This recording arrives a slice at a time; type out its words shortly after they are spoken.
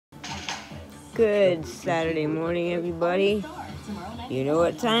Good Saturday morning, everybody. You know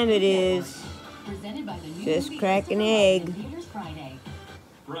what time it is. Just crack an egg.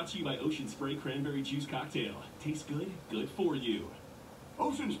 Brought to you by Ocean Spray Cranberry Juice Cocktail. Tastes good, good for you.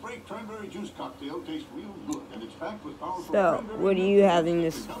 Ocean Spray Cranberry Juice Cocktail tastes real good, and it's packed with powerful. So, what are you having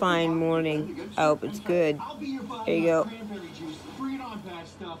this fine morning? I hope it's good. There you go. Cranberry juice. Bring it on, bad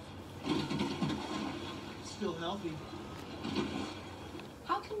stuff. Still healthy.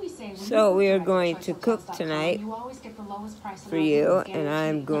 So we are going to cook tonight for you, and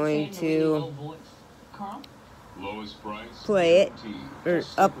I'm going to play it or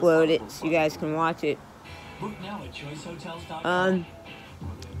upload it so you guys can watch it.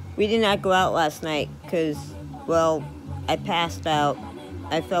 We did not go out last night because, well, I passed out.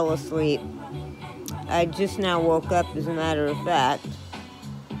 I fell asleep. I just now woke up, as a matter of fact.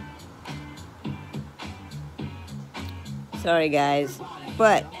 Sorry, guys.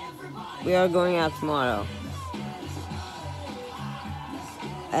 But we are going out tomorrow.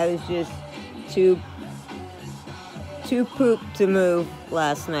 I was just too pooped to move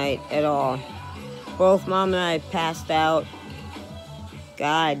last night at all. Both Mom and I passed out.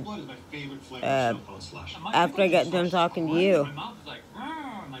 God. After I got done talking to you.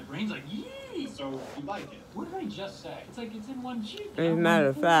 My brain's like, yee! So you like it? What did I just say? It's like it's in one cheek. As a matter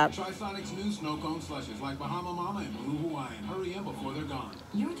of fact. Try Sonic's new snow cone slushes like Bahama Mama and Blue Hawaiian. Hurry in before they're gone.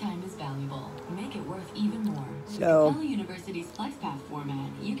 Your time is valuable. Make it worth even more. So, Capella University's FlexPath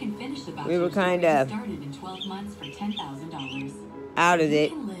format, you can finish the we were kind of started in 12 months for $10,000. out of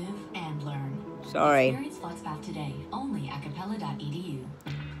it. You can live and learn. Sorry. Experience FlexPath today, only at capella.edu.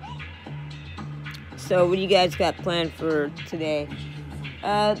 So, what do you guys got planned for today?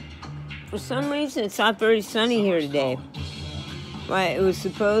 For some reason, it's not very sunny here today. Well, it was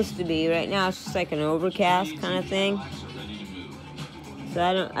supposed to be. Right now, it's just like an overcast kind of thing. So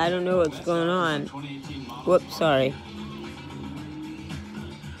I don't know what's going on. Whoops, sorry.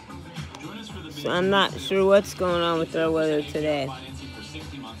 So I'm not sure what's going on with our weather today.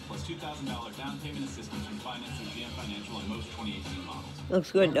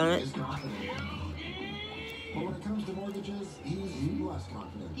 Looks good, don't it? But when it comes to mortgages, he's less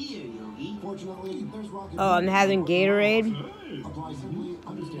confident. Fortunately, there's Rocket. Oh, I'm having Gatorade. Apply simply,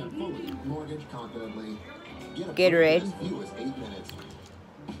 understand fully, mortgage confidently. Gatorade. In as few as 8 minutes.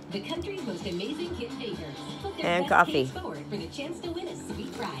 The country's most amazing kid bakers. Put their And best coffee. cakes forward for the chance to win a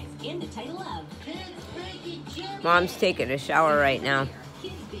sweet prize and the title of Kids Baking Champion. Mom's taking a shower right now.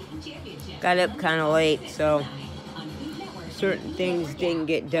 Kids Baking Championship. Got up kind of late, so On Food Network. certain things didn't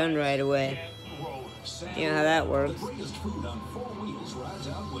get done right away. You know how that works. The greatest food on 4 wheels rides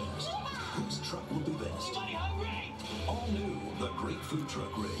out west. Whose truck will be best? All new, the Great Food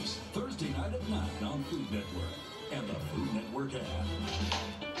Truck Race. Thursday night at 9 on Food Network and the Food Network app.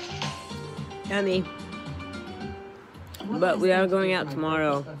 Yummy. But we are going out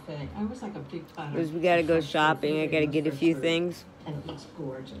tomorrow. I was like a big platter. Because we gotta go shopping. I gotta get a few things. And it looks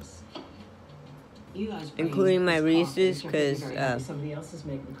gorgeous. Eli's Including my bringing his Reese's, coffee, which I'm 'cause, very happy. Somebody else is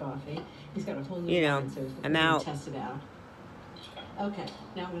making coffee. He's got a whole new you know, line, so he's I'm gonna out. test it out. Okay,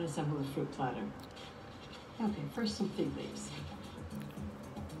 now I'm going to assemble the fruit platter. Okay, first some fig leaves.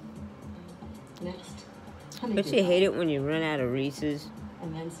 Next, honeydew. Don't you hate it when you run out of Reese's?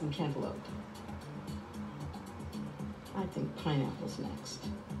 And then some cantaloupe. I think pineapple's next.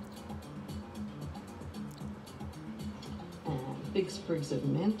 And big sprigs of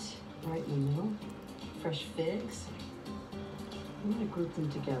mint right in the middle. Fresh figs. I'm going to group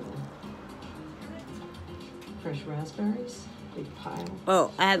them together. Fresh raspberries, big pile.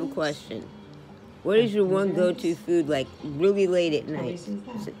 Oh, I have a question. What is your one go-to food, like, really late at night? Is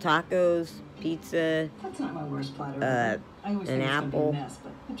it tacos, pizza, That's not my worst platter. I always an think it's apple? going to be a mess,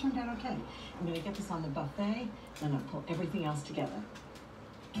 but it turned out okay. I'm going to get this on the buffet, then I'll pull everything else together.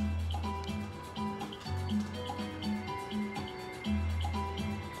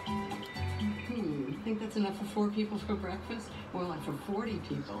 I think that's enough for 4 people for breakfast? More like for 40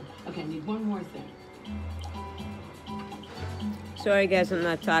 people. Okay, I need one more thing. Sorry, guys, I'm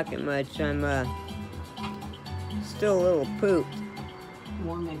not talking much. I'm, still a little pooped.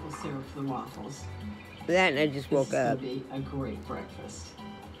 More maple syrup for the waffles. That and I just woke up. This is going to be a great breakfast.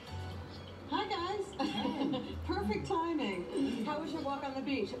 Hi, guys. Perfect timing. How was your walk on the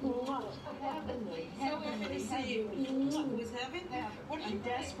beach? Heavenly. So happy to see you. It was heaven? I'm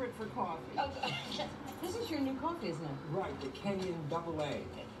desperate for coffee. This is your new coffee, isn't it? Right, the Kenyan Double A.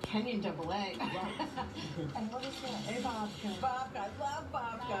 Kenyan double A. And what is that? A babka. Babka. I love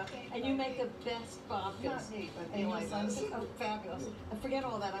babka. And you make the best babkas. Not me, but anyway, oh, fabulous. Forget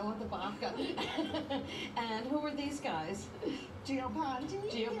all that. I want the babka. And who are these guys? Gio Ponte.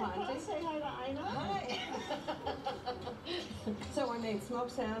 Gio Ponte. Say hi to Ina. Hi. So I made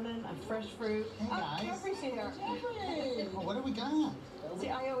smoked salmon, a fresh fruit. Hey guys. Jeffrey's here. Jeffrey. Well, what do we got? See,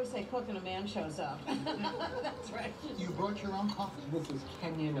 I always say cook and a man shows up. That's right. You brought your own coffee? This is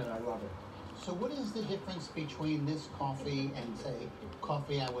Kenyan and I love it. So what is the difference between this coffee and, say,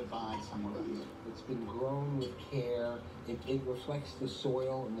 coffee I would buy somewhere else? It's been grown with care. It reflects the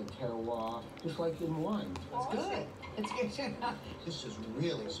soil and the terroir, just like in wine. It's good. It's good. This is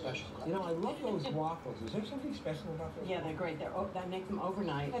really special. You know, I love those waffles. Is there something special about those? Yeah, they're great. I make them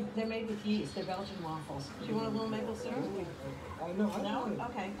overnight. They're made with yeast. They're Belgian waffles. Do you want a little maple syrup? No?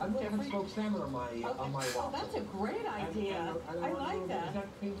 Okay. I'm going to have smoked salmon on my waffles. Oh, that's a great idea. I like that. Is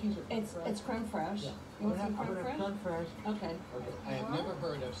that cream cheese or creme fraiche? It's creme fraiche. Yeah. You want some creme I'm going to have creme fraiche. Okay. I have never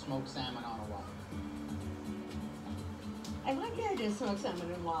heard of smoked salmon on a waffle. I like the idea of smoked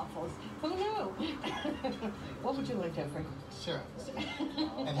salmon and waffles. Who knew? What would you like, Jeffrey? Syrup.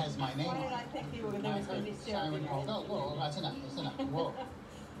 It has my name Why on did it. I think you were there was going to be syrup? Simon called. Oh, whoa, that's enough. That's enough. Whoa.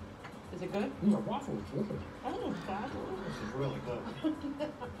 Is it good? The waffle is delicious. Oh, God. This is really good.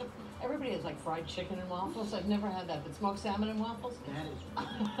 Everybody has like fried chicken and waffles. I've never had that, but smoked salmon and waffles? That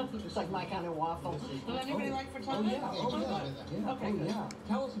is It's like my kind of waffle. Does anybody like frittata? Oh, yeah. Okay, good. Yeah.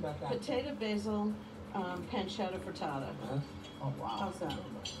 Tell us about that. Potato, basil, pancetta frittata. Oh, wow. How's that?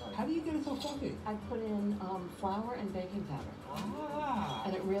 How do you get it so fluffy? I put in flour and baking powder. Ah.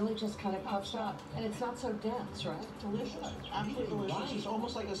 And it really just kind of puffs up. And it's not so dense, right? Delicious. Absolutely delicious. It's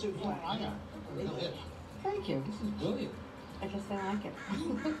almost like a souffle. I know. It is. Thank you. This is brilliant. I guess they like it.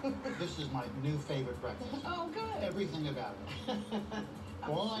 This is my new favorite breakfast. Oh, good. Everything about it.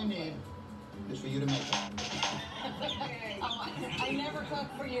 All I need is for you to make it. Oh, I never cook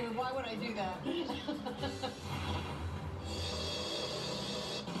for you. Why would I do that?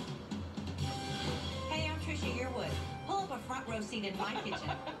 Hey, I'm Trisha Yearwood. Pull up a front row seat in my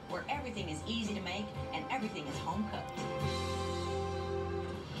kitchen, where everything is easy to make and everything is home cooked.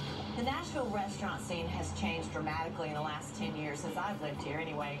 The Nashville restaurant scene has changed dramatically in the last 10 years since I've lived here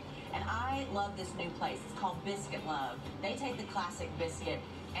anyway. And I love this new place. It's called Biscuit Love. They take the classic biscuit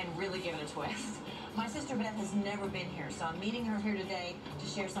and really give it a twist. My sister Beth has never been here, so I'm meeting her here today to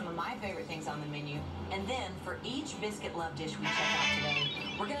share some of my favorite things on the menu. And then, for each Biscuit Love dish we check out today,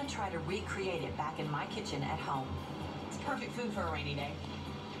 we're going to try to recreate it back in my kitchen at home. It's perfect food for a rainy day.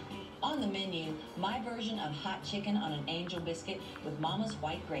 On the menu, my version of hot chicken on an angel biscuit with Mama's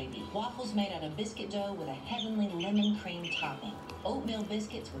white gravy. Waffles made out of biscuit dough with a heavenly lemon cream topping. Oatmeal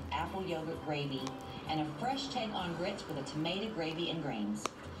biscuits with apple yogurt gravy. And a fresh take on grits with a tomato gravy and grains.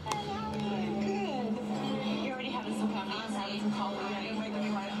 Good. You're already having some coffee. I'm having some coffee. You're making me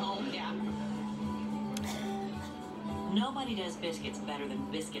right at home. Yeah. Nobody does biscuits better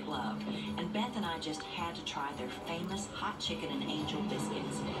than Biscuit Love, and Beth and I just had to try their famous hot chicken and angel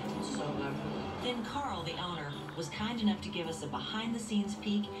biscuits. So good. Then Carl, the owner, was kind enough to give us a behind-the-scenes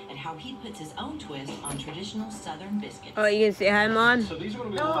peek at how he puts his own twist on traditional Southern biscuits. Oh, you can say hi, Mom? So these are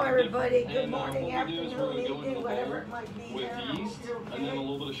going to be Hello, everybody. Good and, morning, what we'll do is we're afternoon, going to go into evening, the whatever bowl it might be. with yeast and then a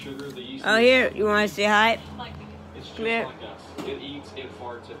little bit of sugar. The yeast. Oh, here, you want to say hi? It's just Come here. like us. It eats, it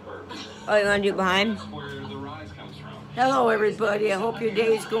farts, it burps. Oh, you want to do it behind? That's where the rise comes from. Hello, everybody. I hope your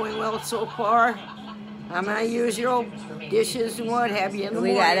day is going well so far. I'm my usual dishes and what have you in the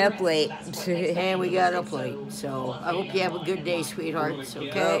We morning. got up late. And we got up late. So I hope you have a good day, sweethearts,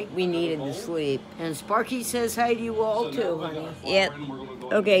 okay? We needed to sleep. And Sparky says hi to you all too, honey. Yep.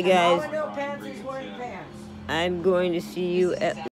 Okay, guys. No pansies wearing pants. I'm going to see you at